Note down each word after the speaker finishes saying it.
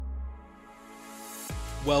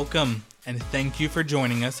Welcome, and thank you for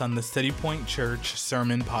joining us on the City Point Church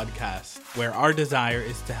Sermon Podcast, where our desire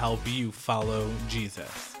is to help you follow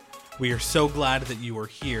Jesus. We are so glad that you are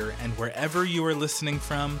here, and wherever you are listening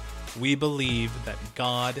from, we believe that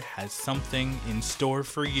God has something in store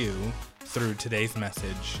for you through today's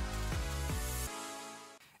message.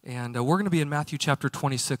 And we're going to be in Matthew chapter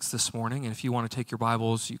 26 this morning, and if you want to take your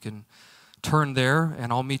Bibles, you can turn there,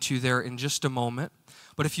 and I'll meet you there in just a moment.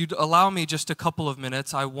 But if you'd allow me just a couple of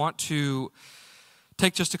minutes, I want to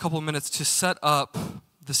take just a couple of minutes to set up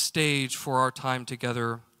the stage for our time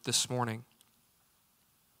together this morning.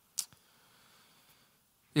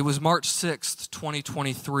 It was March 6th,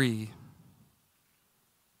 2023,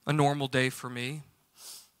 a normal day for me.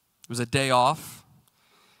 It was a day off,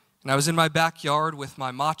 and I was in my backyard with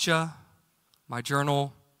my matcha, my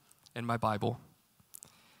journal, and my Bible.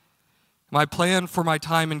 My plan for my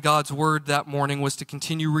time in God's Word that morning was to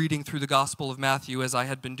continue reading through the Gospel of Matthew as I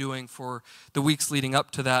had been doing for the weeks leading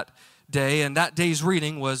up to that day, and that day's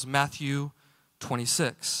reading was Matthew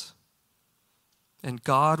 26. And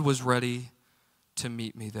God was ready to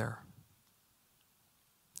meet me there.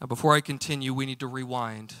 Now, before I continue, we need to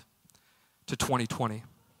rewind to 2020.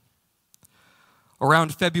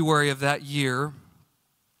 Around February of that year,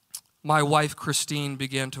 my wife, Christine,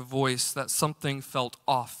 began to voice that something felt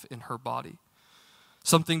off in her body.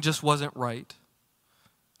 Something just wasn't right.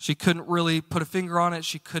 She couldn't really put a finger on it.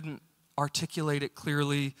 She couldn't articulate it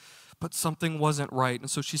clearly, but something wasn't right. And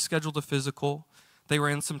so she scheduled a physical. They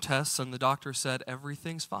ran some tests, and the doctor said,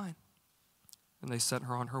 everything's fine. And they sent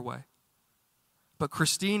her on her way. But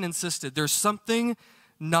Christine insisted, there's something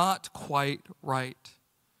not quite right.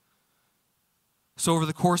 So over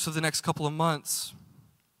the course of the next couple of months,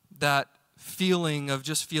 that feeling of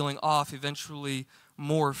just feeling off eventually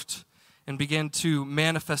morphed and began to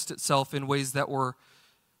manifest itself in ways that were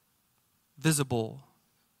visible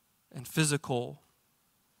and physical.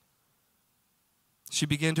 She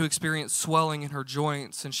began to experience swelling in her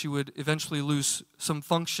joints, and she would eventually lose some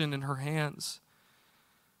function in her hands,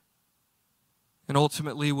 and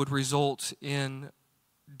ultimately would result in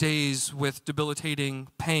days with debilitating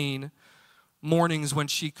pain, mornings when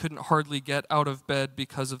she couldn't hardly get out of bed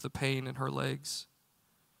because of the pain in her legs.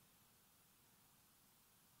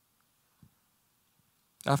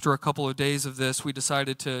 After a couple of days of this, we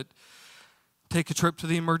decided to take a trip to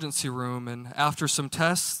the emergency room, and after some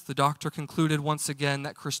tests, the doctor concluded once again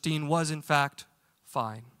that Christine was in fact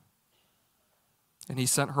fine. And he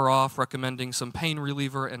sent her off recommending some pain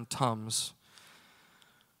reliever and Tums.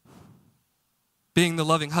 Being the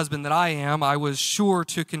loving husband that I am, I was sure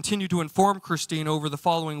to continue to inform Christine over the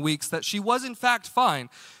following weeks that she was in fact fine,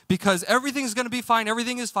 because everything's going to be fine.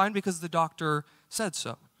 Everything is fine because the doctor said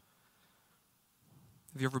so.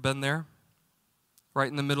 Have you ever been there? Right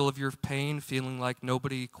in the middle of your pain, feeling like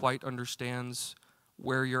nobody quite understands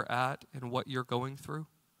where you're at and what you're going through?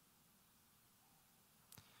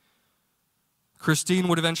 Christine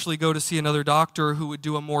would eventually go to see another doctor who would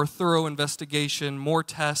do a more thorough investigation, more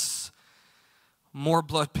tests, more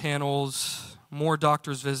blood panels, more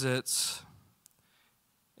doctor's visits,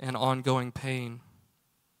 and ongoing pain.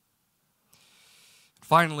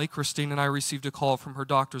 Finally, Christine and I received a call from her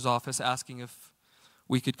doctor's office asking if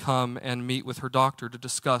we could come and meet with her doctor to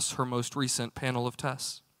discuss her most recent panel of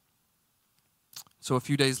tests. So a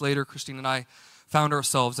few days later, Christine and I found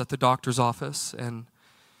ourselves at the doctor's office, and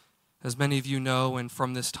as many of you know, and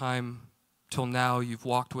from this time till now, you've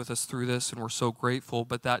walked with us through this, and we're so grateful.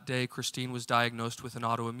 But that day, Christine was diagnosed with an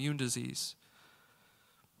autoimmune disease,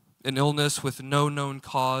 an illness with no known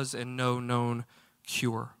cause and no known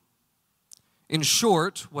cure. In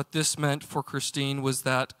short, what this meant for Christine was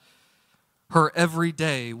that her every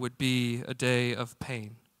day would be a day of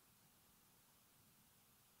pain.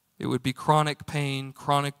 It would be chronic pain,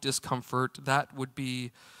 chronic discomfort. That would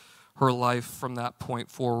be her life from that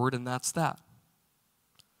point forward, and that's that.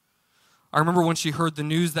 I remember when she heard the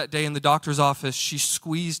news that day in the doctor's office, she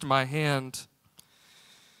squeezed my hand.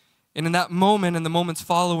 And in that moment, and the moments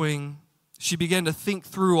following, she began to think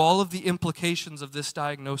through all of the implications of this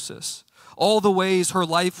diagnosis, all the ways her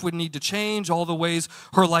life would need to change, all the ways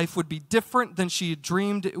her life would be different than she had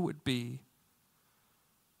dreamed it would be.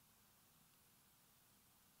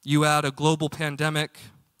 You add a global pandemic,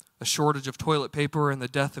 a shortage of toilet paper, and the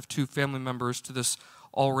death of 2 family members to this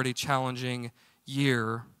already challenging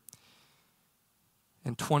year.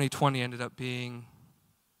 And 2020 ended up being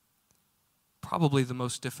probably the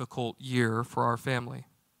most difficult year for our family.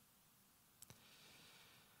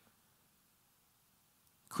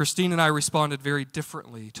 Christine and I responded very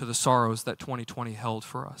differently to the sorrows that 2020 held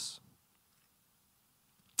for us.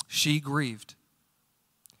 She grieved,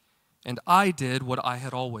 and I did what I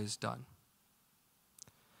had always done.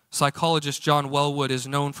 Psychologist John Wellwood is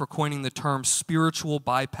known for coining the term spiritual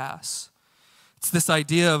bypass. It's this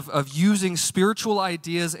idea of using spiritual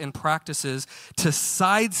ideas and practices to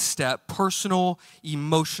sidestep personal,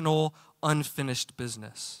 emotional, unfinished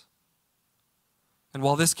business. And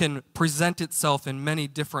while this can present itself in many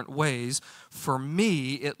different ways, for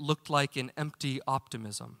me, it looked like an empty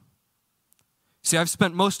optimism. See, I've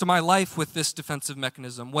spent most of my life with this defensive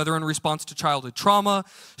mechanism, whether in response to childhood trauma,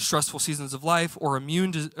 stressful seasons of life, or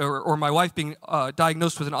my wife being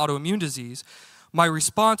diagnosed with an autoimmune disease. My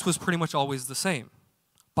response was pretty much always the same: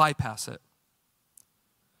 bypass it.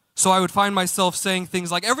 So I would find myself saying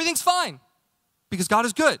things like, everything's fine because God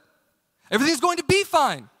is good. Everything's going to be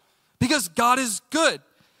fine because God is good.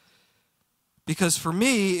 Because for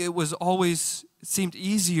me, it seemed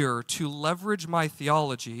easier to leverage my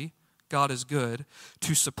theology, God is good,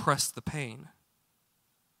 to suppress the pain,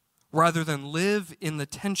 rather than live in the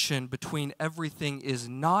tension between everything is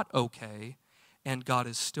not okay and God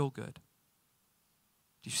is still good.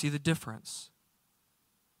 Do you see the difference?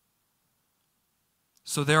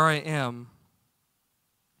 So there I am,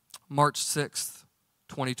 March 6th,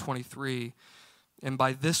 2023, and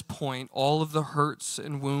by this point, all of the hurts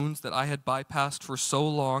and wounds that I had bypassed for so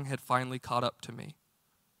long had finally caught up to me.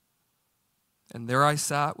 And there I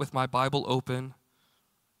sat with my Bible open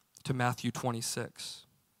to Matthew 26.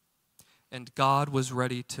 And God was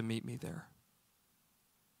ready to meet me there.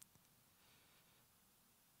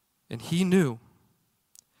 And he knew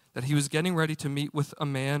that he was getting ready to meet with a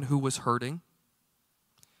man who was hurting.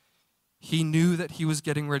 He knew that he was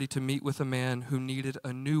getting ready to meet with a man who needed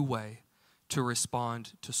a new way to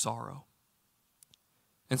respond to sorrow.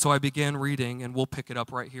 And so I began reading, and we'll pick it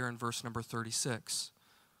up right here in verse number 36.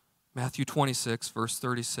 Matthew 26, verse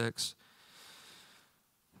 36.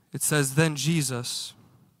 It says, "Then Jesus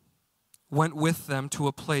went with them to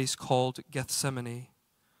a place called Gethsemane.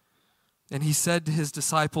 And he said to his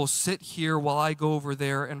disciples, 'Sit here while I go over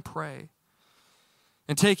there and pray.'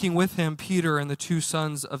 And taking with him Peter and the two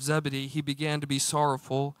sons of Zebedee, he began to be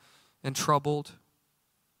sorrowful and troubled.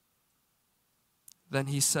 Then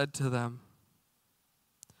he said to them,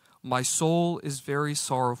 'My soul is very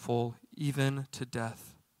sorrowful, even to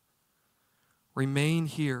death. Remain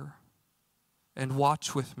here and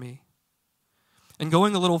watch with me.' And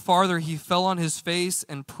going a little farther, he fell on his face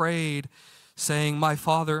and prayed, saying, 'My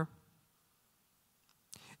Father,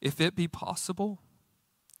 if it be possible,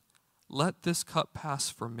 let this cup pass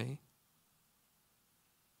from me.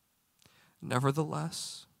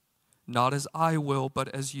 Nevertheless, not as I will, but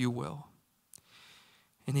as you will.'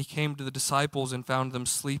 And he came to the disciples and found them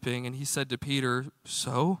sleeping. And he said to Peter,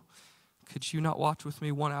 'So, could you not watch with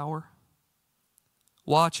me 1 hour?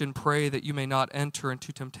 Watch and pray that you may not enter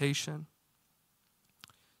into temptation.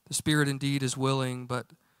 The spirit indeed is willing,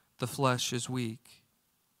 but the flesh is weak.'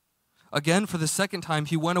 Again, for the second time,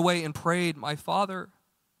 he went away and prayed, 'My Father,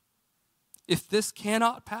 if this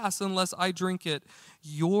cannot pass unless I drink it,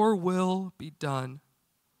 your will be done.'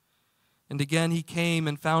 And again he came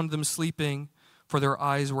and found them sleeping, for their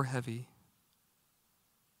eyes were heavy.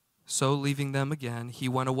 So leaving them again, he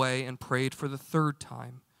went away and prayed for the third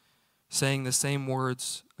time, saying the same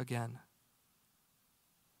words again.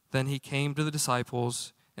 Then he came to the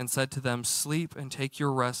disciples and said to them, 'Sleep and take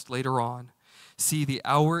your rest later on. See, the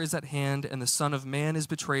hour is at hand, and the Son of Man is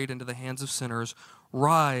betrayed into the hands of sinners.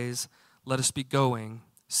 Rise, let us be going.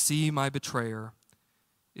 See, my betrayer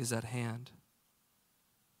is at hand.'"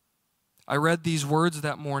 I read these words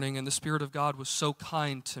that morning, and the Spirit of God was so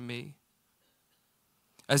kind to me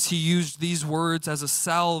as he used these words as a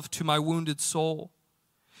salve to my wounded soul.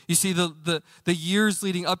 You see, the years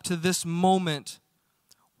leading up to this moment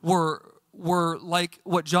were like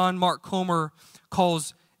what John Mark Comer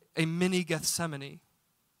calls a mini Gethsemane.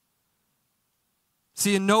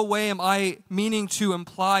 See, in no way am I meaning to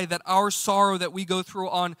imply that our sorrow that we go through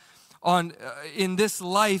in this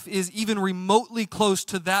life is even remotely close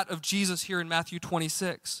to that of Jesus here in Matthew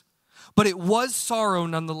 26. But it was sorrow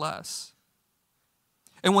nonetheless.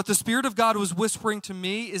 And what the Spirit of God was whispering to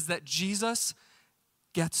me is that Jesus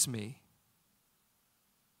gets me.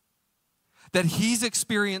 That he's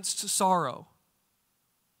experienced sorrow.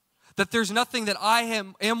 That there's nothing that I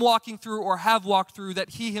am walking through or have walked through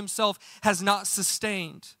that he himself has not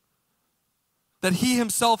sustained. That he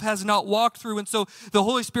himself has not walked through. And so the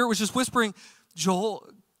Holy Spirit was just whispering,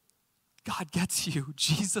 "Joel, God gets you.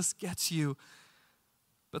 Jesus gets you."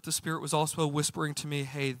 But the Spirit was also whispering to me,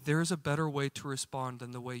 "Hey, there's a better way to respond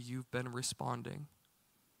than the way you've been responding."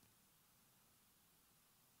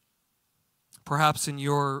 Perhaps in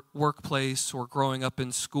your workplace or growing up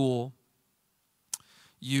in school,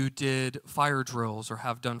 you did fire drills or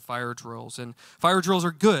have done fire drills. And fire drills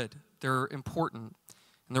are good. They're important.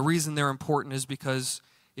 And the reason they're important is because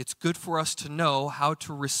it's good for us to know how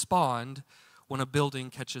to respond when a building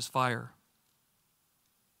catches fire.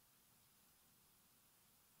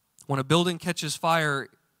 When a building catches fire,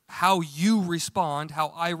 how you respond,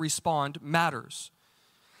 how I respond matters.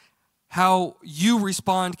 How you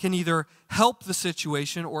respond can either help the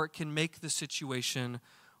situation or it can make the situation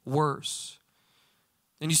worse.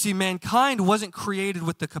 And you see, mankind wasn't created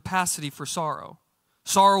with the capacity for sorrow.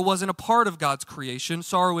 Sorrow wasn't a part of God's creation.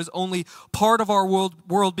 Sorrow is only part of our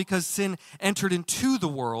world because sin entered into the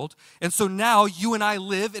world. And so now you and I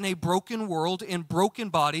live in a broken world, in broken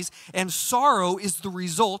bodies, and sorrow is the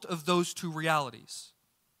result of those two realities.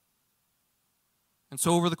 And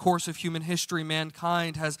so over the course of human history,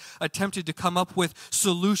 mankind has attempted to come up with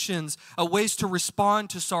solutions, ways to respond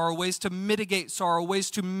to sorrow, ways to mitigate sorrow, ways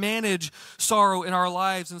to manage sorrow in our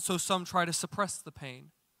lives. And so some try to suppress the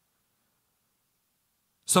pain.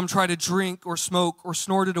 Some try to drink or smoke or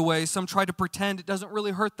snort it away. Some try to pretend it doesn't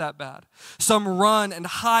really hurt that bad. Some run and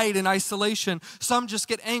hide in isolation. Some just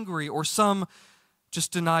get angry, or some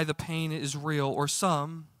just deny the pain is real, or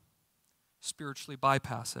some spiritually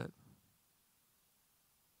bypass it.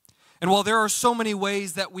 And while there are so many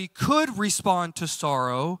ways that we could respond to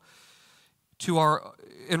sorrow,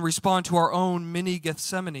 and respond to our own mini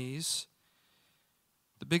Gethsemanes,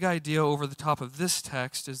 the big idea over the top of this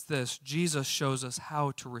text is this: Jesus shows us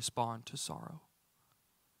how to respond to sorrow.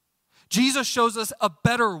 Jesus shows us a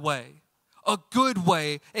better way, a good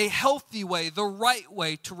way, a healthy way, the right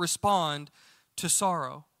way to respond to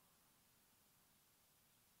sorrow.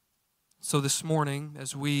 So this morning,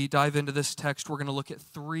 as we dive into this text, we're going to look at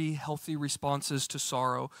 3 healthy responses to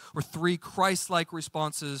sorrow, or 3 Christ-like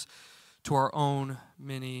responses to our own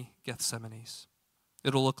mini Gethsemanes.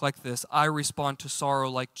 It'll look like this: I respond to sorrow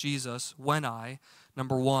like Jesus when I,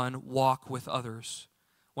 number 1, walk with others.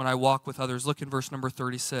 When I walk with others. Look in verse number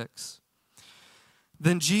 36.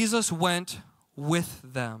 Then Jesus went with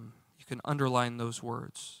them. You can underline those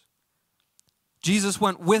words. Jesus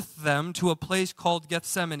went with them to a place called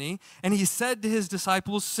Gethsemane, and he said to his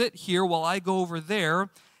disciples, "Sit here while I go over there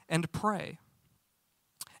and pray."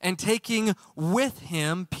 And taking with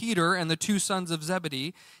him Peter and the 2 sons of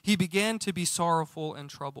Zebedee, he began to be sorrowful and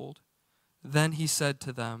troubled. Then he said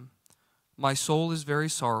to them, "My soul is very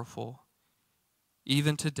sorrowful,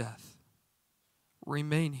 even to death.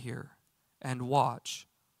 Remain here and watch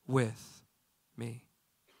with me."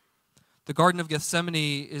 The Garden of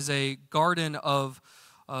Gethsemane is a garden of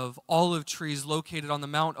olive trees located on the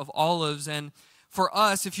Mount of Olives. And for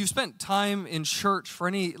us, if you've spent time in church for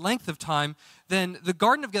any length of time, then the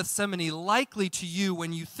Garden of Gethsemane, likely to you,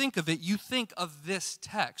 when you think of it, you think of this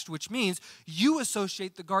text, which means you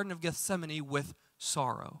associate the Garden of Gethsemane with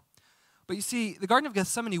sorrow. But you see, the Garden of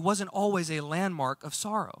Gethsemane wasn't always a landmark of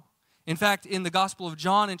sorrow. In fact, in the Gospel of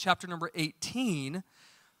John, in chapter number 18,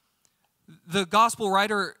 the Gospel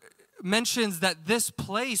writer mentions that this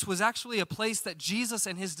place was actually a place that Jesus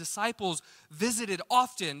and his disciples visited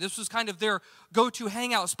often. This was kind of their go-to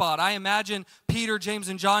hangout spot. I imagine Peter, James,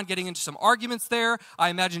 and John getting into some arguments there. I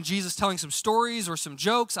imagine Jesus telling some stories or some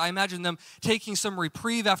jokes. I imagine them taking some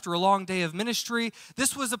reprieve after a long day of ministry.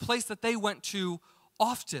 This was a place that they went to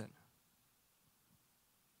often.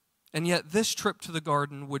 And yet this trip to the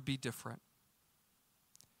garden would be different.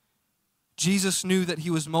 Jesus knew that he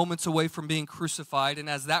was moments away from being crucified, and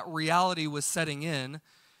as that reality was setting in,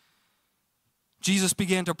 Jesus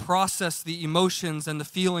began to process the emotions and the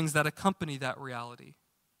feelings that accompany that reality.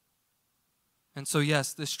 And so,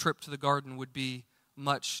 yes, this trip to the garden would be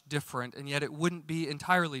much different, and yet it wouldn't be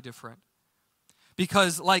entirely different.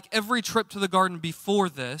 Because like every trip to the garden before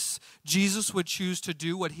this, Jesus would choose to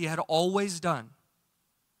do what he had always done: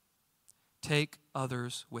 take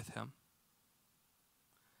others with him.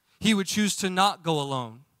 He would choose to not go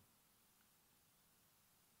alone.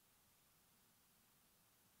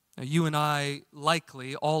 Now, you and I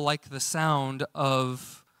likely all like the sound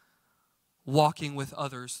of walking with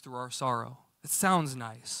others through our sorrow. It sounds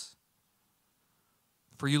nice.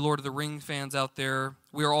 For you Lord of the Rings fans out there,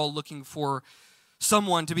 we are all looking for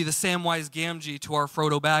someone to be the Samwise Gamgee to our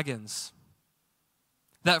Frodo Baggins.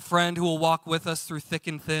 That friend who will walk with us through thick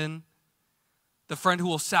and thin. The friend who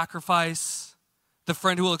will sacrifice. The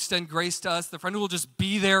friend who will extend grace to us. The friend who will just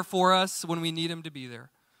be there for us when we need him to be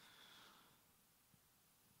there.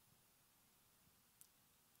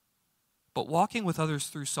 But walking with others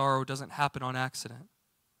through sorrow doesn't happen on accident.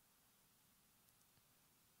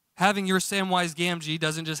 Having your Samwise Gamgee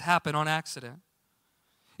doesn't just happen on accident.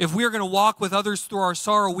 If we are going to walk with others through our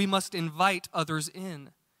sorrow, we must invite others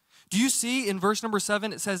in. Do you see in verse number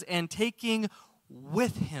 7, it says, and taking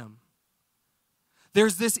with him.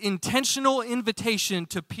 There's this intentional invitation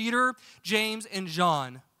to Peter, James, and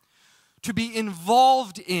John to be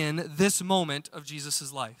involved in this moment of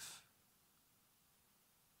Jesus' life.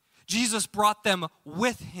 Jesus brought them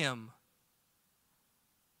with him.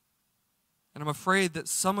 And I'm afraid that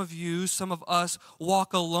some of you, some of us,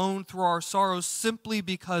 walk alone through our sorrows simply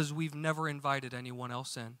because we've never invited anyone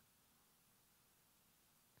else in.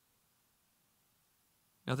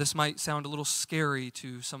 Now, this might sound a little scary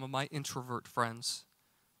to some of my introvert friends,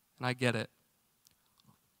 and I get it.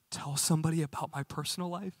 Tell somebody about my personal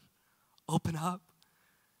life. Open up.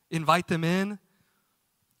 Invite them in.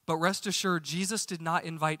 But rest assured, Jesus did not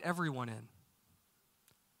invite everyone in.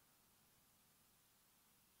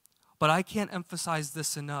 But I can't emphasize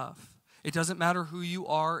this enough. It doesn't matter who you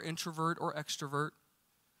are, introvert or extrovert.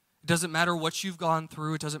 It doesn't matter what you've gone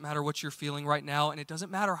through. It doesn't matter what you're feeling right now. And it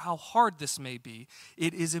doesn't matter how hard this may be.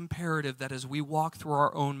 It is imperative that as we walk through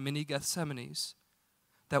our own mini Gethsemanes,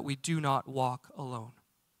 that we do not walk alone.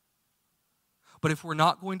 But if we're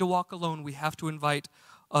not going to walk alone, we have to invite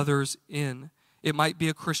others in. It might be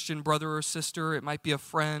a Christian brother or sister. It might be a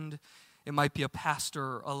friend. It might be a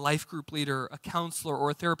pastor, a life group leader, a counselor,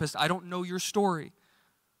 or a therapist. I don't know your story.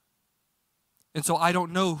 And so I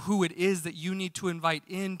don't know who it is that you need to invite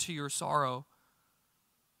into your sorrow.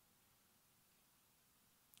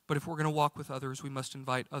 But if we're going to walk with others, we must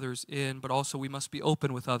invite others in, but also we must be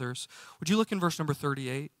open with others. Would you look in verse number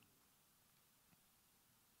 38?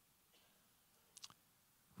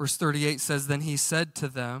 Verse 38 says, then he said to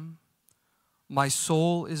them, my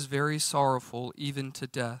soul is very sorrowful, even to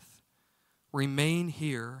death. Remain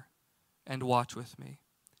here and watch with me.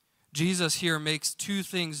 Jesus here makes two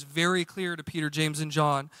things very clear to Peter, James, and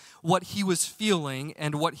John, what he was feeling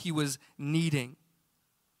and what he was needing.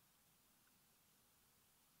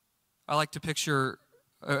 I like to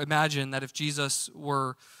imagine that if Jesus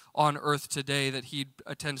were on earth today, that he'd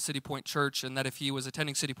attend City Point Church, and that if he was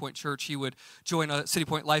attending City Point Church, he would join a City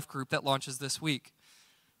Point life group that launches this week.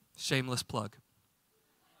 Shameless plug.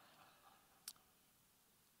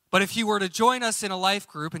 But if he were to join us in a life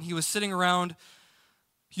group and he was sitting around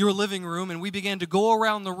your living room and we began to go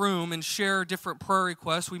around the room and share different prayer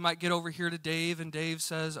requests, we might get over here to Dave and Dave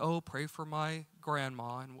says, oh, pray for my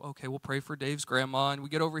grandma. And okay, we'll pray for Dave's grandma. And we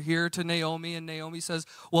get over here to Naomi and Naomi says,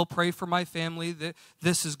 well, pray for my family that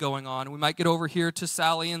this is going on. And we might get over here to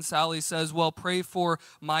Sally and Sally says, well, pray for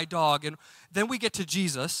my dog. And then we get to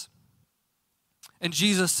Jesus and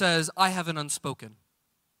Jesus says, I have an unspoken.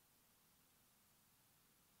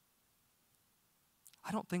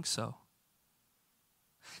 I don't think so.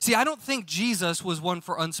 See, I don't think Jesus was one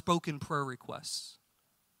for unspoken prayer requests.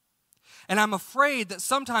 And I'm afraid that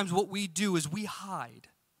sometimes what we do is we hide.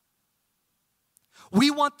 We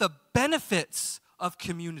want the benefits of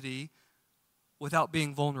community without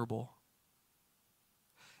being vulnerable.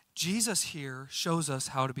 Jesus here shows us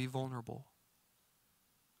how to be vulnerable.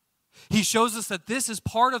 He shows us that this is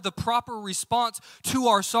part of the proper response to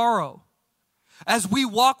our sorrow. As we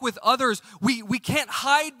walk with others, we can't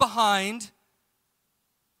hide behind,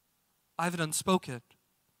 I have it unspoken.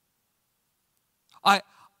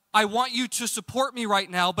 I want you to support me right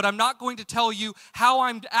now, but I'm not going to tell you how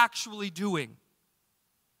I'm actually doing.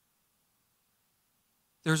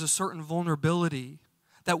 There's a certain vulnerability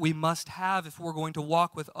that we must have if we're going to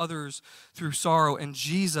walk with others through sorrow, and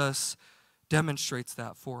Jesus demonstrates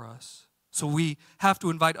that for us. So we have to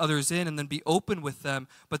invite others in and then be open with them,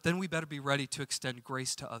 but then we better be ready to extend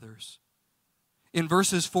grace to others. In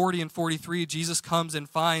verses 40 and 43, Jesus comes and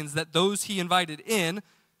finds that those he invited in,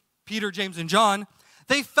 Peter, James, and John,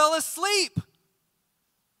 they fell asleep.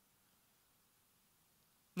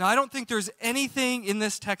 Now, I don't think there's anything in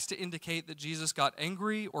this text to indicate that Jesus got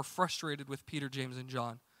angry or frustrated with Peter, James, and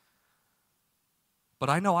John. But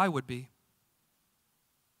I know I would be.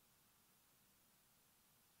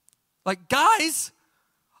 Like, guys,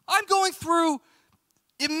 I'm going through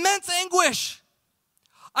immense anguish.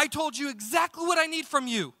 I told you exactly what I need from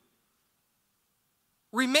you.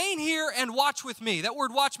 Remain here and watch with me. That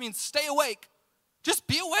word watch means stay awake. Just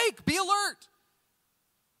be awake, be alert.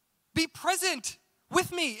 Be present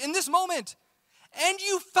with me in this moment. And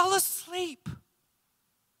you fell asleep.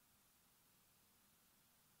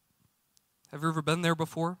 Have you ever been there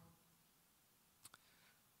before?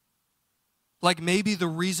 Like maybe the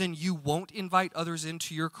reason you won't invite others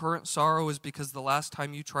into your current sorrow is because the last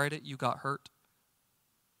time you tried it, you got hurt.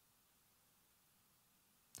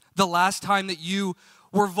 The last time that you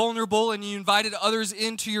were vulnerable and you invited others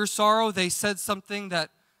into your sorrow, they said something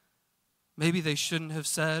that maybe they shouldn't have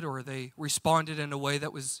said, or they responded in a way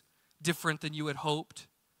that was different than you had hoped.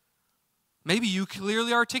 Maybe you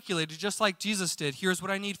clearly articulated, just like Jesus did, here's what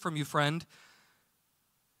I need from you, friend,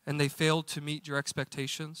 and they failed to meet your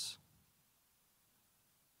expectations.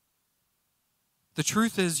 The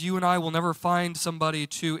truth is, you and I will never find somebody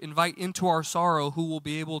to invite into our sorrow who will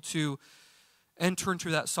be able to enter into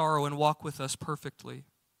that sorrow and walk with us perfectly.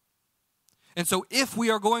 And so if we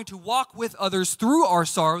are going to walk with others through our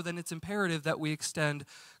sorrow, then it's imperative that we extend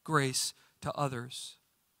grace to others.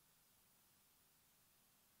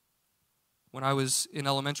 When I was in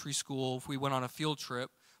elementary school, if we went on a field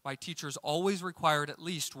trip, my teachers always required at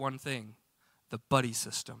least one thing: the buddy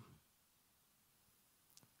system.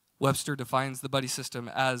 Webster defines the buddy system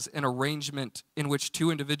as an arrangement in which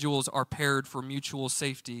two individuals are paired for mutual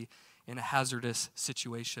safety in a hazardous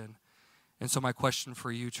situation. And so my question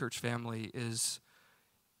for you, church family, is,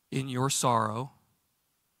 in your sorrow,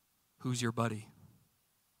 who's your buddy?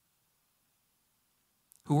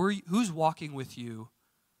 Who's walking with you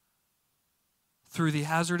through the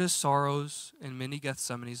hazardous sorrows and many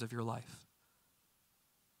Gethsemanes of your life?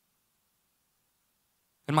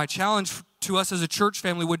 And my challenge to us as a church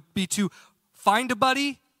family would be to find a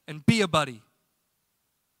buddy and be a buddy.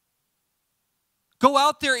 Go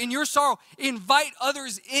out there in your sorrow, invite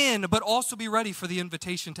others in, but also be ready for the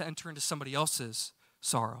invitation to enter into somebody else's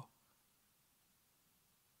sorrow.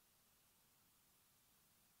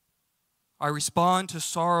 I respond to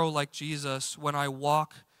sorrow like Jesus when I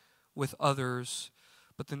walk with others.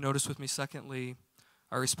 But then notice with me, secondly,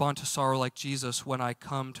 I respond to sorrow like Jesus when I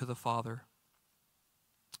come to the Father.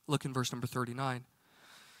 Look in verse number 39.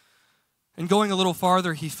 And going a little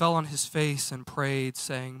farther, he fell on his face and prayed,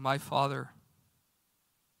 saying, My Father,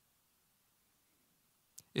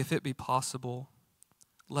 if it be possible,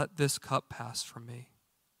 let this cup pass from me.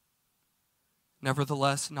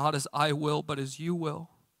 Nevertheless, not as I will, but as you will.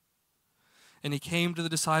 And he came to the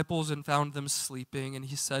disciples and found them sleeping, and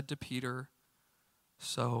he said to Peter,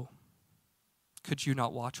 So, could you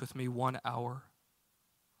not watch with me 1 hour?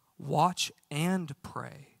 Watch and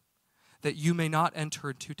pray, that you may not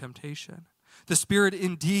enter into temptation. The spirit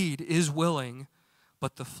indeed is willing,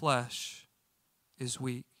 but the flesh is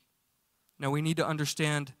weak. Now we need to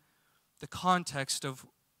understand the context of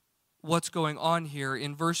what's going on here.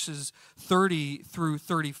 In verses 30 through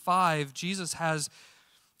 35, Jesus has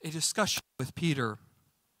a discussion with Peter.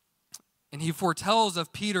 And he foretells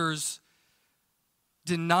of Peter's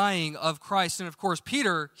denying of Christ. And of course,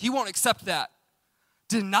 Peter, he won't accept that.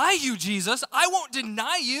 Deny you, Jesus? I won't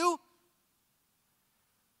deny you.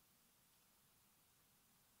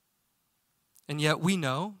 And yet we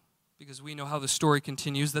know, because we know how the story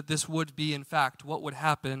continues, that this would be, in fact, what would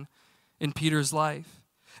happen in Peter's life.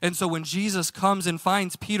 And so when Jesus comes and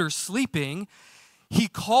finds Peter sleeping, he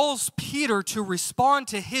calls Peter to respond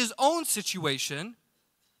to his own situation,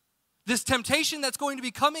 this temptation that's going to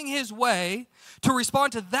be coming his way, to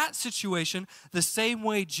respond to that situation the same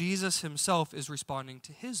way Jesus himself is responding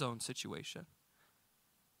to his own situation.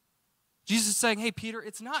 Jesus is saying, hey, Peter,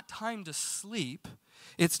 it's not time to sleep.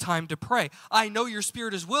 It's time to pray. I know your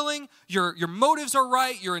spirit is willing, your motives are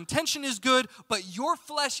right, your intention is good, but your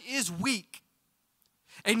flesh is weak.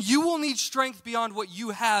 And you will need strength beyond what you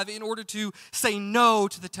have in order to say no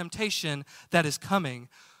to the temptation that is coming.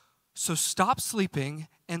 So stop sleeping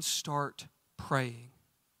and start praying.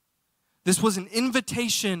 This was an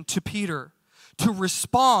invitation to Peter to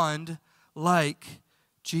respond like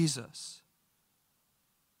Jesus.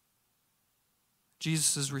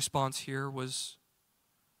 Jesus' response here was,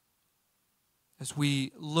 as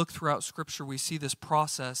we look throughout Scripture, we see this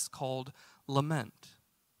process called lament.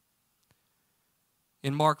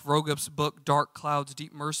 In Mark Vrogup's book, Dark Clouds,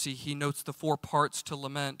 Deep Mercy, he notes the 4 parts to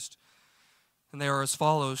lament, and they are as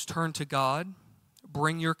follows: turn to God,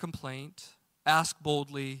 bring your complaint, ask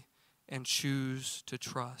boldly, and choose to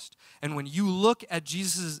trust. And when you look at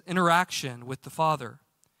Jesus' interaction with the Father,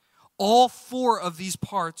 all 4 of these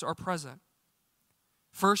parts are present.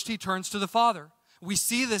 First, he turns to the Father. We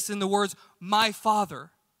see this in the words, my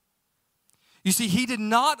Father. You see, he did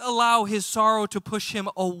not allow his sorrow to push him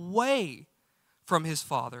away from his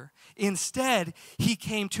Father. Instead, he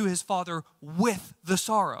came to his Father with the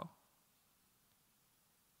sorrow.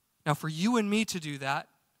 Now, for you and me to do that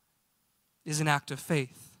is an act of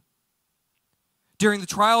faith. During the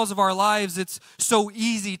trials of our lives, it's so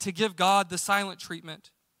easy to give God the silent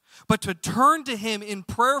treatment. But to turn to him in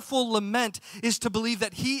prayerful lament is to believe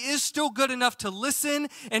that he is still good enough to listen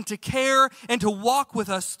and to care and to walk with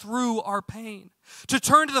us through our pain. To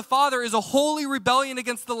turn to the Father is a holy rebellion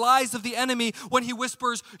against the lies of the enemy when he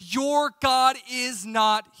whispers, your God is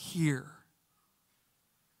not here.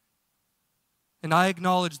 And I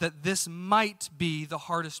acknowledge that this might be the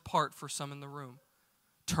hardest part for some in the room.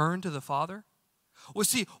 turn to the Father? Well,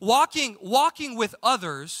 see, walking with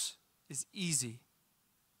others is easy.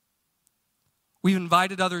 We've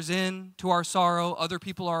invited others in to our sorrow. Other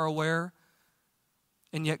people are aware.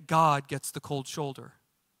 And yet God gets the cold shoulder.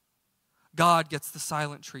 God gets the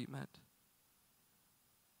silent treatment.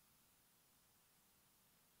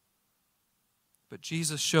 But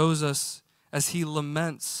Jesus shows us as he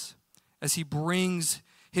laments, as he brings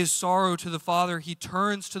his sorrow to the Father, he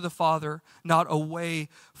turns to the Father, not away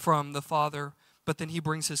from the Father, but then he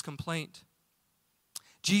brings his complaint.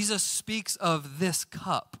 Jesus speaks of this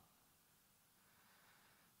cup.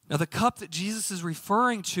 Now, the cup that Jesus is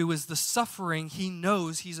referring to is the suffering he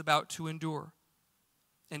knows he's about to endure.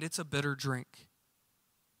 And it's a bitter drink.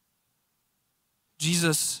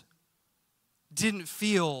 Jesus didn't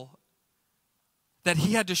feel that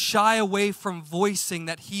he had to shy away from voicing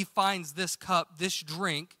that he finds this cup, this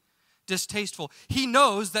drink, distasteful. He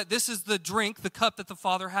knows that this is the drink, the cup that the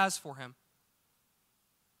Father has for him.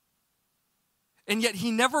 And yet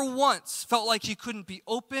he never once felt like he couldn't be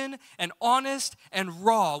open and honest and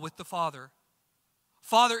raw with the Father.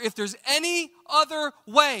 Father, if there's any other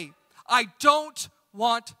way, I don't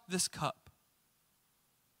want this cup.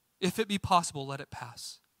 If it be possible, let it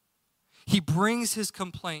pass. He brings his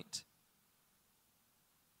complaint.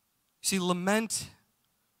 See, lament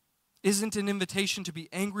isn't an invitation to be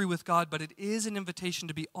angry with God, but it is an invitation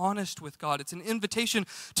to be honest with God. It's an invitation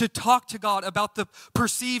to talk to God about the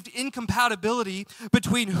perceived incompatibility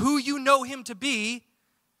between who you know him to be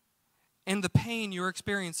and the pain you're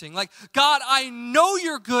experiencing. Like, God, I know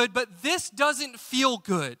you're good, but this doesn't feel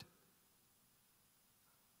good.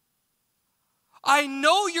 I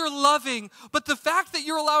know you're loving, but the fact that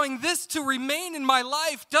you're allowing this to remain in my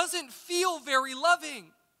life doesn't feel very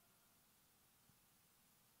loving.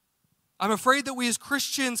 I'm afraid that we as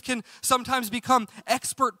Christians can sometimes become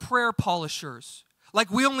expert prayer polishers.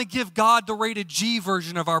 Like we only give God the rated G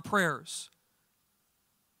version of our prayers.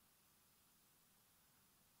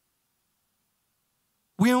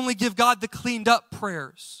 We only give God the cleaned up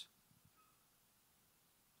prayers.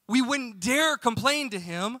 We wouldn't dare complain to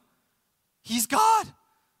him. He's God.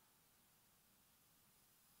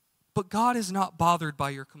 But God is not bothered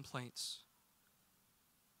by your complaints.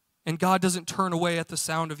 And God doesn't turn away at the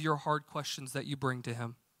sound of your hard questions that you bring to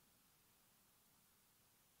him.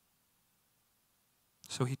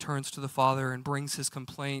 So he turns to the Father and brings his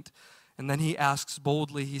complaint. And then he asks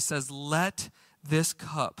boldly, he says, let this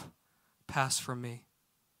cup pass from me.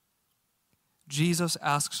 Jesus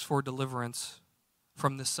asks for deliverance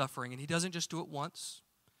from this suffering. And he doesn't just do it once.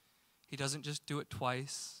 He doesn't just do it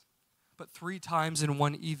twice. But 3 times in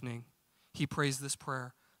one evening, he prays this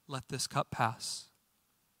prayer, let this cup pass.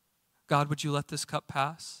 God, would you let this cup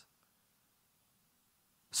pass?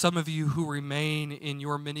 Some of you who remain in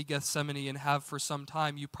your mini Gethsemane and have for some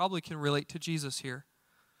time, you probably can relate to Jesus here.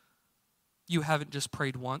 You haven't just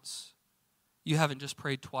prayed once. You haven't just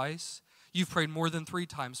prayed twice. You've prayed more than 3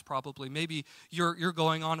 times probably. Maybe you're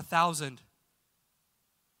going on 1,000.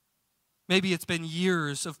 Maybe it's been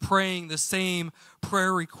years of praying the same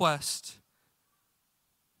prayer request.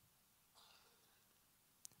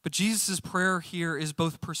 But Jesus' prayer here is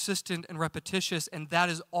both persistent and repetitious, and that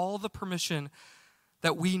is all the permission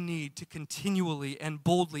that we need to continually and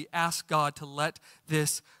boldly ask God to let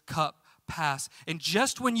this cup pass. And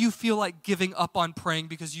just when you feel like giving up on praying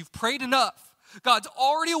because you've prayed enough, God's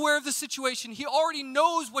already aware of the situation, he already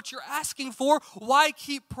knows what you're asking for, why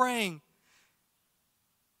keep praying?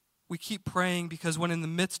 We keep praying because when in the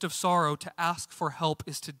midst of sorrow, to ask for help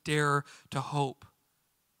is to dare to hope.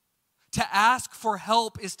 To ask for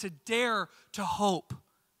help is to dare to hope.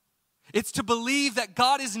 It's to believe that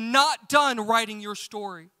God is not done writing your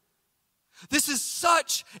story. This is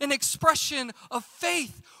such an expression of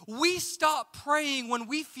faith. We stop praying when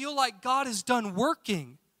we feel like God is done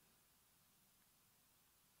working.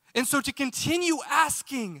 And so to continue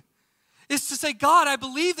asking is to say, God, I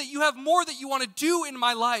believe that you have more that you want to do in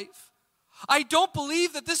my life. I don't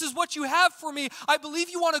believe that this is what you have for me. I believe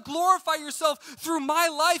you want to glorify yourself through my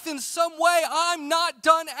life in some way. I'm not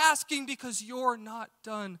done asking because you're not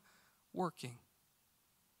done working.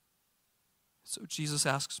 So Jesus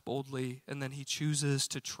asks boldly, and then he chooses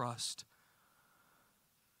to trust.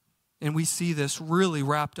 And we see this really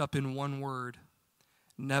wrapped up in one word,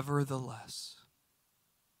 nevertheless.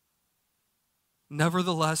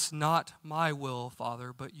 Nevertheless, not my will,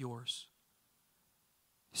 Father, but yours.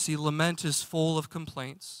 See, lament is full of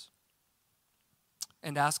complaints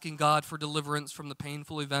and asking God for deliverance from the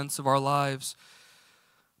painful events of our lives.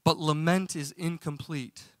 But lament is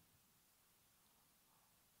incomplete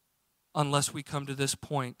unless we come to this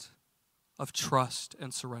point of trust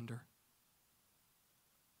and surrender.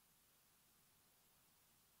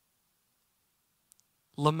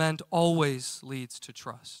 Lament always leads to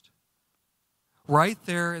trust. Right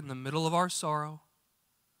there in the middle of our sorrow,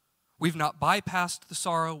 we've not bypassed the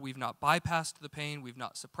sorrow, we've not bypassed the pain, we've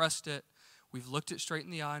not suppressed it. We've looked it straight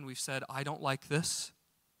in the eye and we've said, I don't like this.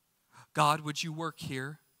 God, would you work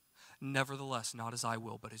here? Nevertheless, not as I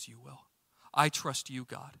will, but as you will. I trust you,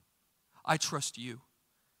 God. I trust you.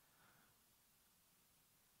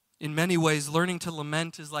 In many ways, learning to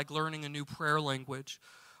lament is like learning a new prayer language.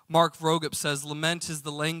 Mark Vroegop says, lament is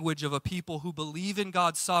the language of a people who believe in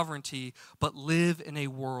God's sovereignty, but live in a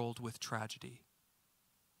world with tragedy.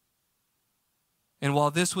 And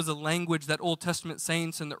while this was a language that Old Testament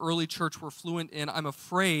saints and the early church were fluent in, I'm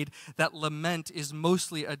afraid that lament is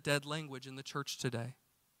mostly a dead language in the church today.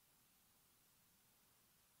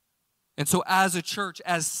 And so as a church,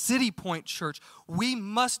 as City Point Church, we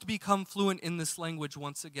must become fluent in this language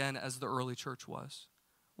once again as the early church was.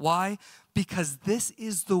 Why? Because this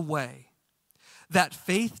is the way that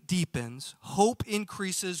faith deepens, hope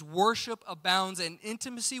increases, worship abounds, and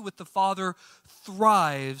intimacy with the Father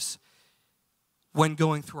thrives when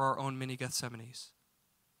going through our own mini Gethsemanes.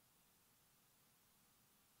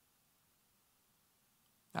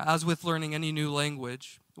 As with learning any new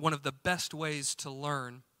language, one of the best ways to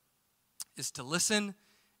learn is to listen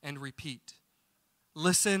and repeat.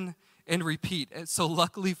 Listen and repeat. And so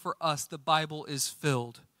luckily for us, the Bible is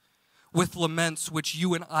filled with laments which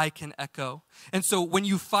you and I can echo. And so when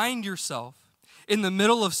you find yourself in the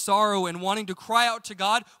middle of sorrow and wanting to cry out to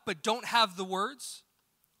God but don't have the words,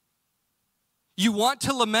 you want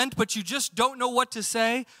to lament, but you just don't know what to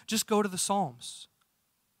say, just go to the Psalms.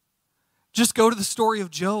 Just go to the story of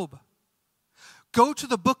Job. Go to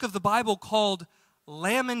the book of the Bible called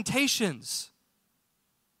Lamentations.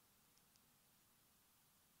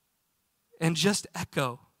 And just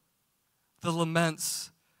echo the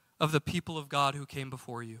laments of the people of God who came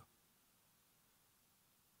before you.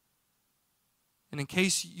 And in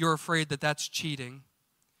case you're afraid that that's cheating,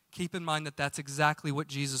 keep in mind that that's exactly what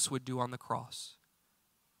Jesus would do on the cross.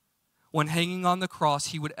 When hanging on the cross,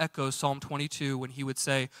 he would echo Psalm 22 when he would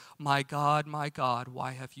say, my God,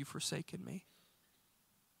 why have you forsaken me?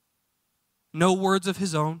 No words of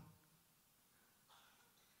his own,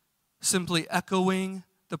 simply echoing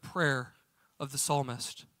the prayer of the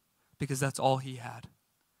psalmist, because that's all he had.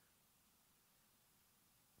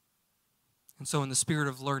 And so in the spirit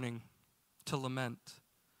of learning to lament,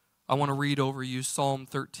 I want to read over you Psalm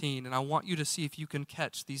 13, and I want you to see if you can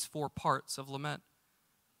catch these 4 parts of lament.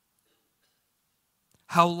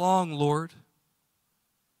 How long, Lord,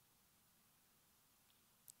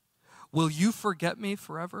 will you forget me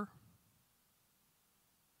forever?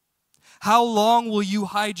 How long will you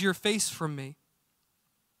hide your face from me?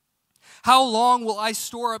 How long will I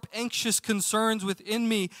store up anxious concerns within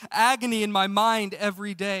me, agony in my mind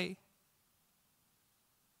every day?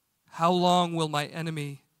 How long will my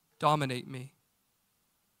enemy dominate me?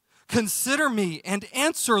 Consider me and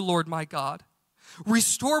answer, Lord my God.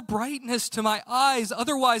 Restore brightness to my eyes,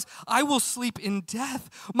 otherwise I will sleep in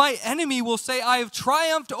death. My enemy will say, I have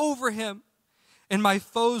triumphed over him, and my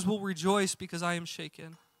foes will rejoice because I am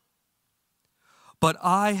shaken. But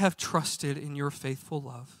I have trusted in your faithful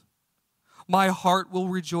love. My heart will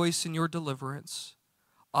rejoice in your deliverance.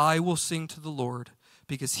 I will sing to the Lord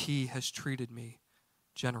because he has treated me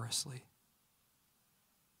generously.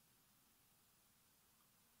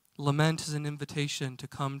 Lament is an invitation to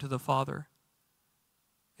come to the Father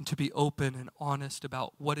and to be open and honest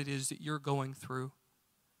about what it is that you're going through.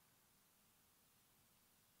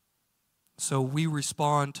 So we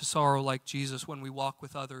respond to sorrow like Jesus when we walk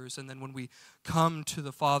with others, and then when we come to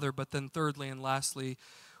the Father. But then thirdly and lastly,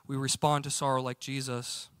 we respond to sorrow like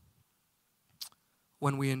Jesus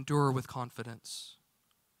when we endure with confidence.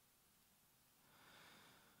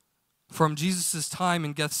 From Jesus' time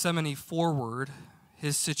in Gethsemane forward,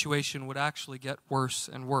 his situation would actually get worse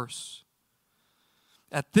and worse.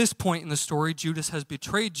 At this point in the story, Judas has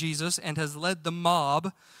betrayed Jesus and has led the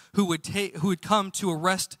mob who would come to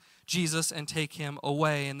arrest Jesus and take him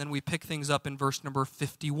away. And then we pick things up in verse number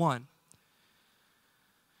 51.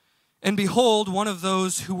 And behold, one of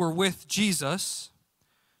those who were with Jesus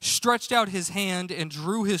stretched out his hand and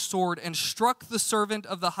drew his sword and struck the servant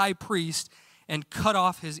of the high priest and cut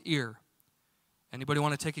off his ear. Anybody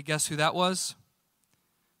want to take a guess who that was?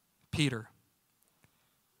 Peter.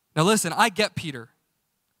 Now listen, I get Peter.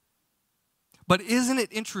 But isn't it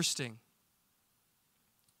interesting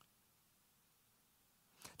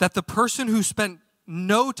that the person who spent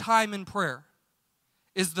no time in prayer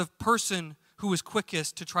is the person who was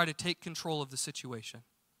quickest to try to take control of the situation?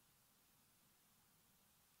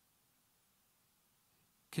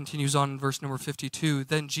 Continues on in verse number 52.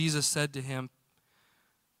 Then Jesus said to him,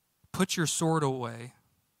 put your sword away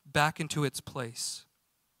back into its place.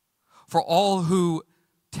 For all who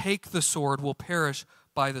take the sword will perish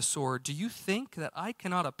by the sword. Do you think that I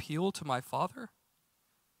cannot appeal to my Father?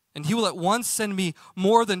 And he will at once send me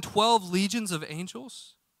more than 12 legions of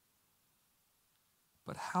angels?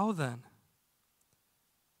 But how then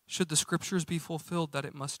should the scriptures be fulfilled that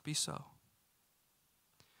it must be so?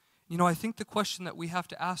 You know, I think the question that we have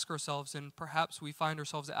to ask ourselves, and perhaps we find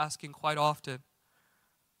ourselves asking quite often,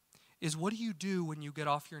 is what do you do when you get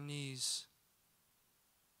off your knees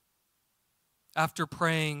after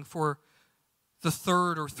praying for the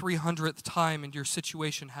 3rd or 300th time and your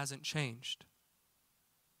situation hasn't changed?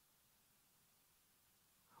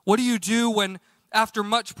 What do you do when after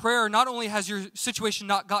much prayer, not only has your situation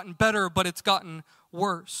not gotten better, but it's gotten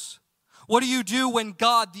worse? What do you do when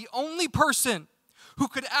God, the only person who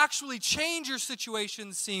could actually change your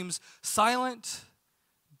situation, seems silent,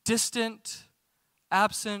 distant,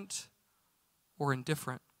 absent, or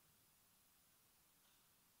indifferent?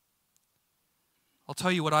 I'll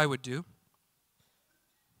tell you what I would do.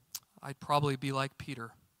 I'd probably be like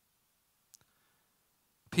Peter.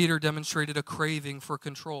 Peter demonstrated a craving for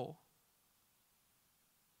control.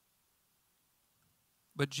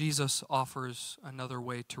 But Jesus offers another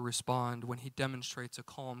way to respond when he demonstrates a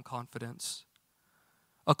calm confidence.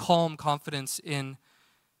 A calm confidence in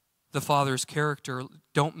the Father's character.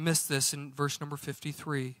 Don't miss this in verse number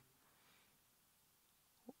 53.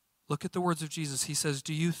 Look at the words of Jesus. He says,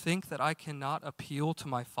 "Do you think that I cannot appeal to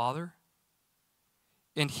my Father?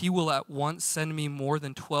 And he will at once send me more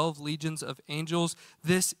than 12 legions of angels."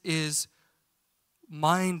 This is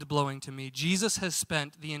mind-blowing to me. Jesus has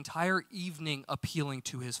spent the entire evening appealing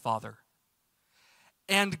to his Father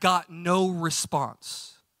and got no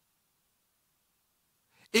response.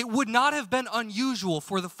 It would not have been unusual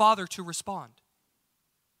for the Father to respond.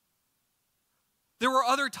 There were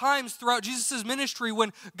other times throughout Jesus' ministry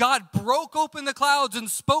when God broke open the clouds and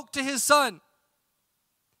spoke to his Son.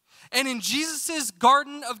 And in Jesus'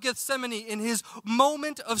 Garden of Gethsemane, in his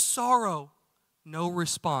moment of sorrow, no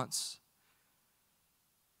response.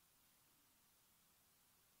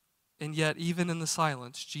 And yet, even in the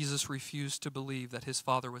silence, Jesus refused to believe that his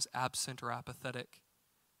Father was absent or apathetic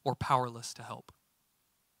or powerless to help.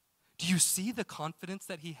 Do you see the confidence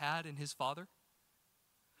that he had in his Father?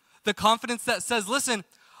 The confidence that says, listen,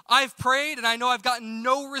 I've prayed and I know I've gotten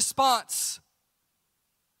no response,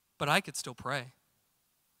 but I could still pray.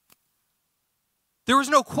 There was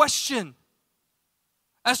no question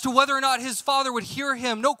as to whether or not his Father would hear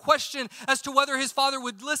him. No question as to whether his Father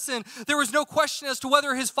would listen. There was no question as to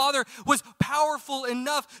whether his Father was powerful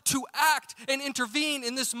enough to act and intervene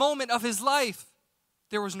in this moment of his life.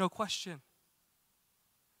 There was no question.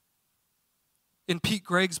 In Pete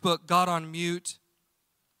Greig's book, God on Mute,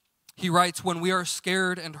 he writes, when we are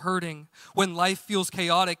scared and hurting, when life feels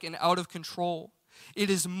chaotic and out of control, it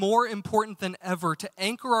is more important than ever to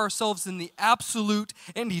anchor ourselves in the absolute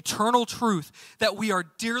and eternal truth that we are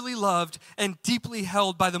dearly loved and deeply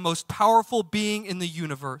held by the most powerful being in the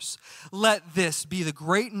universe. Let this be the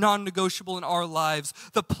great non-negotiable in our lives,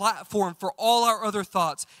 the platform for all our other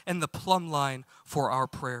thoughts, and the plumb line for our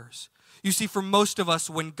prayers. You see, for most of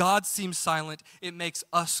us, when God seems silent, it makes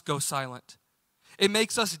us go silent. It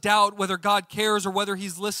makes us doubt whether God cares or whether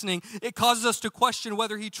he's listening. It causes us to question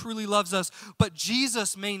whether he truly loves us. But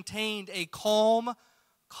Jesus maintained a calm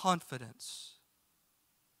confidence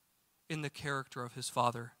in the character of his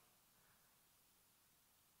Father,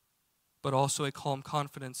 but also a calm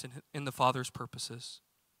confidence in the Father's purposes.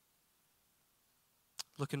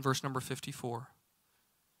 Look in verse number 54.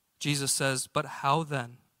 Jesus says, "But how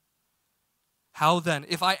then? How then?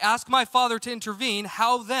 If I ask my Father to intervene,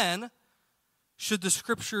 how then should the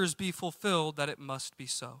scriptures be fulfilled that it must be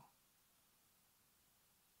so?"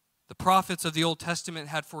 The prophets of the Old Testament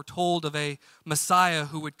had foretold of a Messiah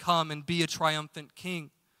who would come and be a triumphant king.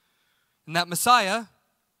 And that Messiah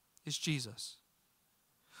is Jesus.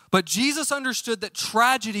 But Jesus understood that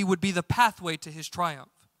tragedy would be the pathway to his triumph.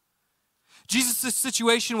 Jesus'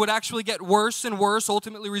 situation would actually get worse and worse,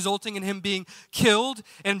 ultimately resulting in him being killed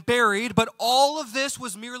and buried. But all of this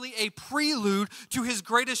was merely a prelude to his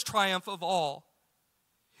greatest triumph of all.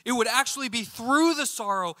 It would actually be through the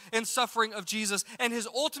sorrow and suffering of Jesus and his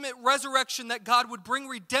ultimate resurrection that God would bring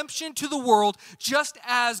redemption to the world, just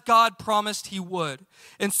as God promised he would.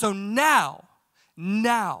 And so now,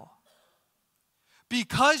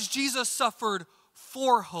 because Jesus suffered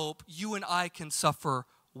for hope, you and I can suffer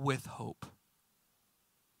with hope.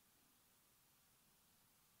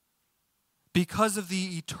 Because of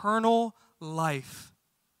the eternal life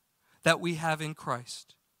that we have in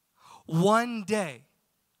Christ, one day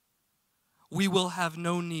we will have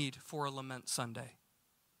no need for a lament Sunday.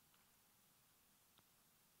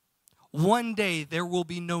 One day there will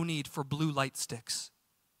be no need for blue light sticks.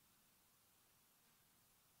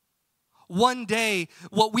 One day,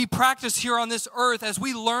 what we practice here on this earth as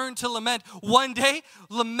we learn to lament, one day,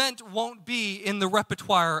 lament won't be in the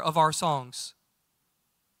repertoire of our songs.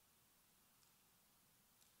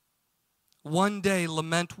 One day,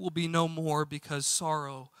 lament will be no more because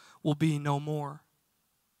sorrow will be no more.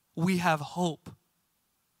 We have hope.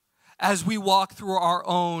 As we walk through our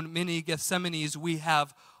own mini Gethsemanes, we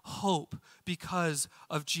have hope because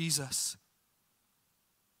of Jesus.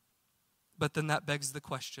 But then that begs the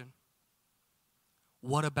question,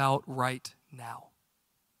 what about right now?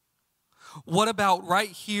 What about right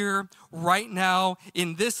here, right now,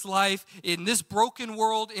 in this life, in this broken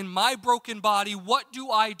world, in my broken body? What do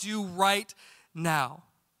I do right now?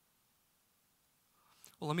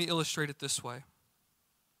 Well, let me illustrate it this way.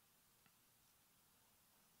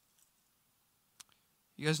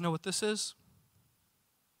 You guys know what this is?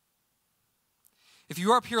 If you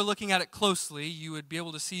were up here looking at it closely, you would be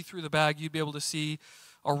able to see through the bag. You'd be able to see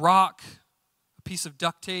a rock, a piece of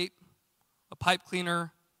duct tape, a pipe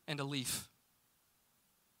cleaner, and a leaf.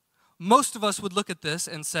 Most of us would look at this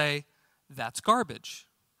and say, that's garbage.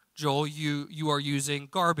 Joel, you are using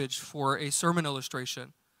garbage for a sermon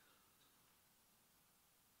illustration.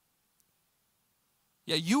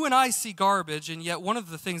 Yeah, you and I see garbage, and yet one of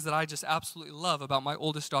the things that I just absolutely love about my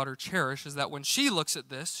oldest daughter, Cherish, is that when she looks at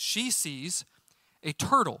this, she sees a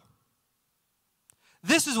turtle.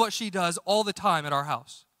 This is what she does all the time at our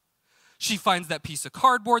house. She finds that piece of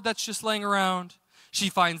cardboard that's just laying around. She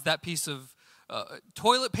finds that piece of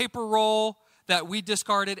toilet paper roll that we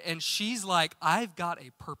discarded, and she's like, I've got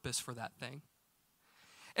a purpose for that thing.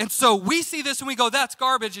 And so we see this and we go, that's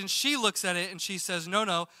garbage, and she looks at it and she says,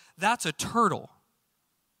 no, that's a turtle.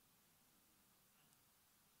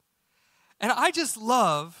 And I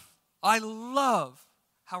love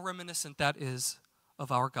how reminiscent that is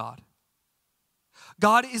of our God.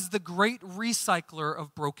 God is the great recycler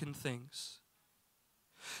of broken things.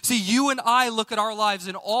 See, you and I look at our lives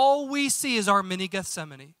and all we see is our mini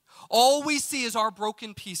Gethsemane. All we see is our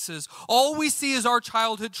broken pieces. All we see is our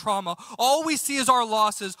childhood trauma. All we see is our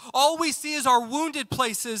losses. All we see is our wounded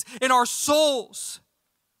places in our souls.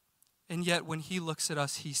 And yet when he looks at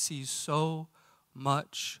us, he sees so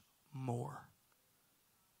much more.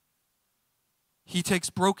 He takes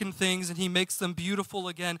broken things and he makes them beautiful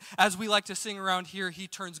again. As we like to sing around here, he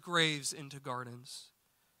turns graves into gardens.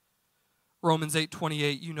 Romans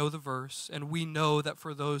 8:28, you know the verse, and we know that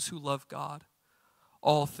for those who love God,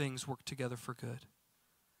 all things work together for good.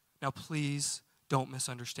 Now please don't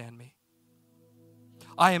misunderstand me.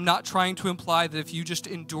 I am not trying to imply that if you just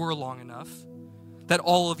endure long enough, that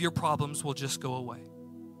all of your problems will just go away.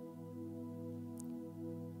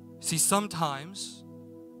 See,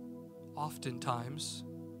 oftentimes,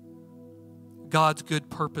 God's good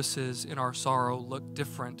purposes in our sorrow look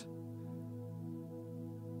different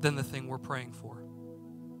than the thing we're praying for.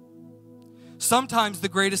 Sometimes the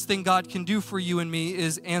greatest thing God can do for you and me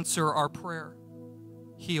is answer our prayer,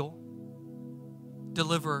 heal,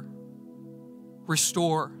 deliver,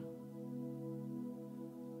 restore.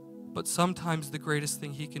 But sometimes the greatest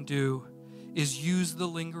thing he can do is use the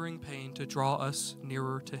lingering pain to draw us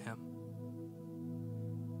nearer to him.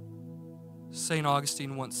 St.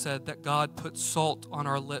 Augustine once said that God puts salt on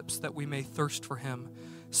our lips that we may thirst for him.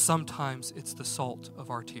 Sometimes it's the salt of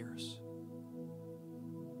our tears.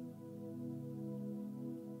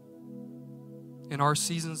 In our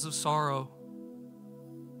seasons of sorrow,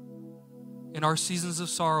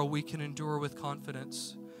 we can endure with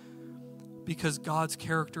confidence because God's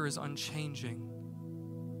character is unchanging.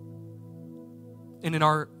 And in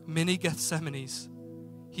our mini Gethsemanes,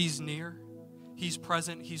 he's near, he's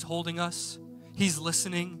present, he's holding us, he's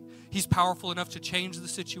listening, he's powerful enough to change the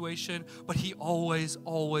situation, but he always,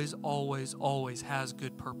 always, always, always has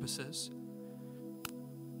good purposes.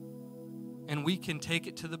 And we can take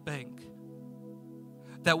it to the bank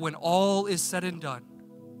that when all is said and done,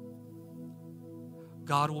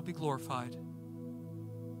 God will be glorified.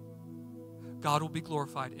 God will be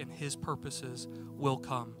glorified and his purposes will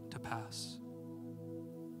come to pass.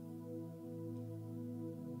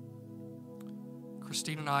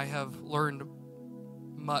 Christine and I have learned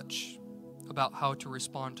much about how to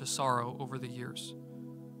respond to sorrow over the years,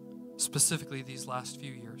 specifically these last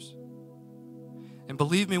few years. And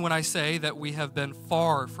believe me when I say that we have been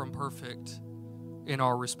far from perfect in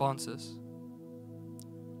our responses.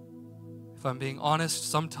 If I'm being honest,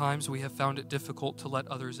 sometimes we have found it difficult to let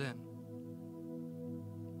others in.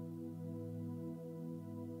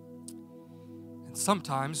 And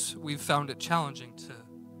sometimes we've found it challenging to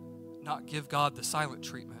not give God the silent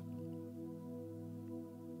treatment.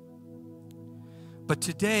 But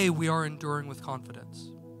today we are enduring with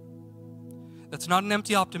confidence. That's not an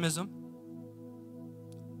empty optimism.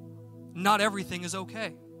 Not everything is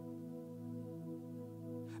okay.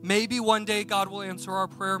 Maybe one day God will answer our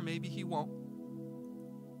prayer, maybe He won't.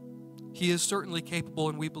 He is certainly capable,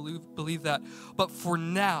 and we believe that. But for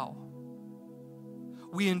now,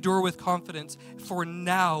 we endure with confidence. For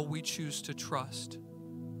now, we choose to trust.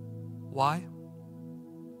 Why?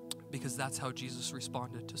 Because that's how Jesus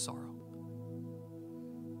responded to sorrow.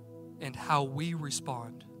 And how we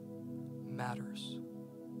respond matters.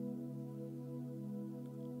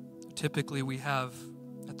 Typically, we have,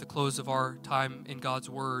 at the close of our time in God's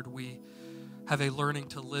Word, we have a learning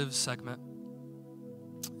to live segment.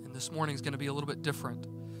 And this morning is going to be a little bit different.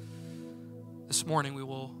 This morning, we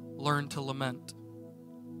will learn to lament.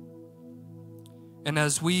 And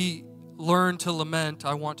as we learn to lament,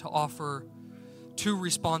 I want to offer two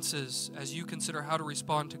responses as you consider how to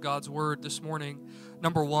respond to God's Word this morning.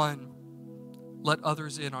 Number one, let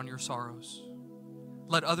others in on your sorrows.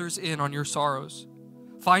 Let others in on your sorrows.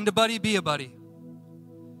 Find a buddy, be a buddy.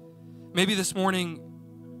 Maybe this morning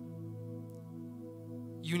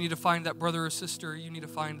you need to find that brother or sister, you need to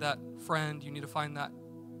find that friend, you need to find that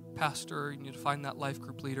pastor, you need to find that life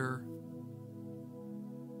group leader.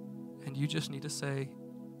 And you just need to say,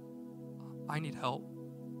 I need help.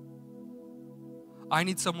 I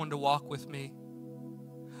need someone to walk with me.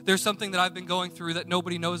 There's something that I've been going through that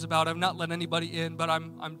nobody knows about. I've not let anybody in, but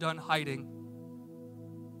I'm done hiding.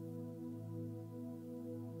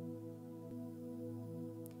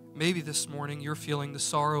 Maybe this morning you're feeling the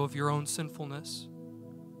sorrow of your own sinfulness.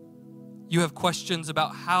 You have questions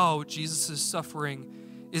about how Jesus' suffering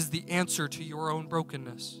is the answer to your own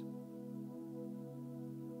brokenness.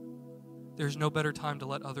 There's no better time to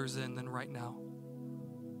let others in than right now.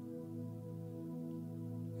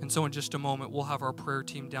 And so in just a moment, we'll have our prayer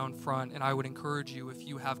team down front, and I would encourage you, if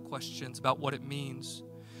you have questions about what it means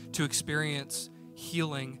to experience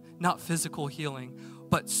healing, not physical healing,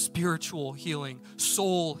 but spiritual healing,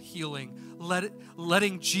 soul healing,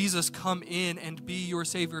 letting Jesus come in and be your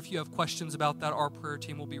Savior. If you have questions about that, our prayer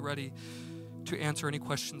team will be ready to answer any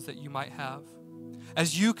questions that you might have.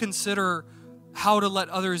 As you consider how to let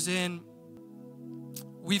others in,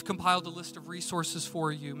 we've compiled a list of resources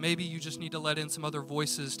for you. Maybe you just need to let in some other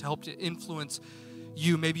voices to help to influence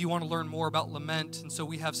you. Maybe you want to learn more about lament, and so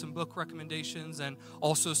we have some book recommendations and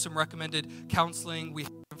also some recommended counseling. We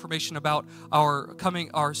have information about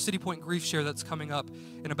our City Point Grief Share that's coming up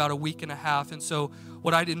in about a week and a half. And so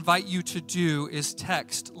what I'd invite you to do is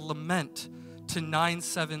text lament to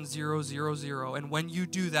 97000, and when you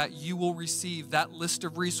do that, you will receive that list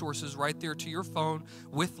of resources right there to your phone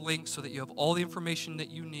with links so that you have all the information that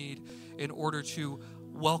you need in order to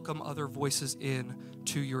welcome other voices in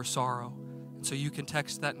to your sorrow. And so you can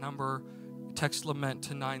text that number, text lament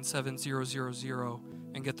to 97000,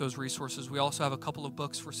 and get those resources. We also have a couple of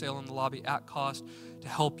books for sale in the lobby at cost to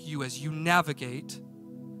help you as you navigate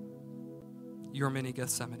your mini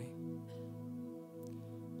Gethsemane.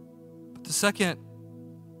 The second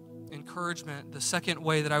encouragement, the second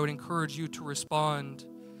way that I would encourage you to respond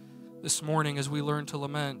this morning as we learn to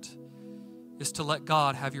lament is to let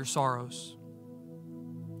God have your sorrows.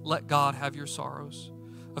 Let God have your sorrows.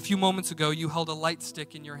 A few moments ago, you held a light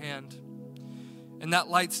stick in your hand, and that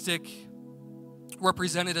light stick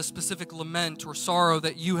represented a specific lament or sorrow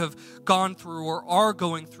that you have gone through or are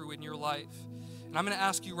going through in your life. And I'm going to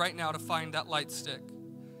ask you right now to find that light stick.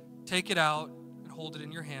 Take it out and hold it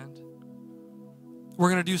in your hand. We're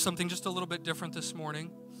going to do something just a little bit different this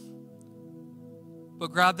morning.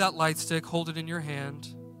 But grab that light stick, hold it in your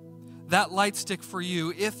hand. That light stick for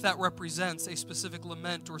you, if that represents a specific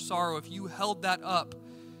lament or sorrow, if you held that up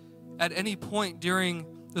at any point during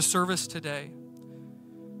the service today,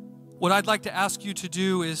 what I'd like to ask you to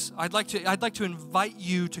do is I'd like to invite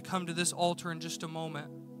you to come to this altar in just a moment.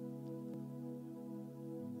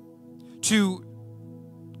 To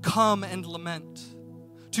come and lament.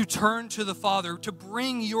 To turn to the Father, to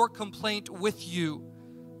bring your complaint with you,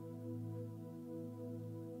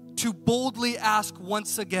 to boldly ask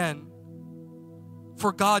once again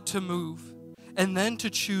for God to move, and then to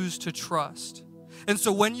choose to trust. And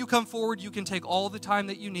so when you come forward, you can take all the time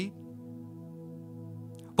that you need.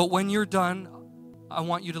 But when you're done, I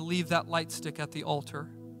want you to leave that light stick at the altar,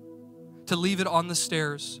 to leave it on the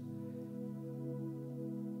stairs,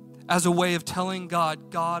 as a way of telling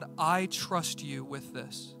God, God, I trust you with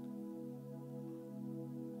this.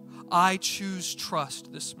 I choose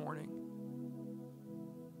trust this morning.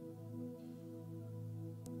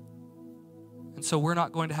 And so we're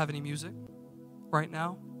not going to have any music right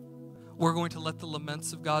now. We're going to let the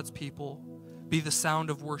laments of God's people be the sound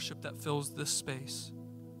of worship that fills this space.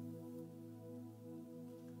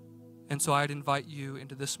 And so I'd invite you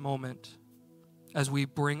into this moment as we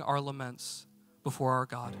bring our laments before our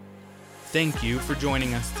God. Thank you for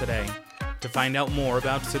joining us today. To find out more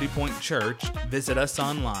about City Point Church, visit us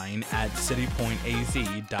online at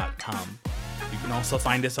citypointaz.com. You can also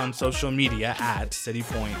find us on social media at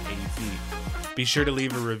citypointaz. Be sure to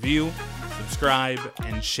leave a review, subscribe,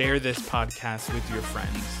 and share this podcast with your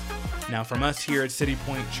friends. Now from us here at City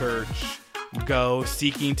Point Church, go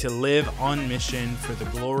seeking to live on mission for the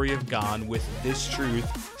glory of God with this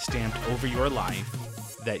truth stamped over your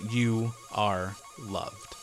life, that you are loved.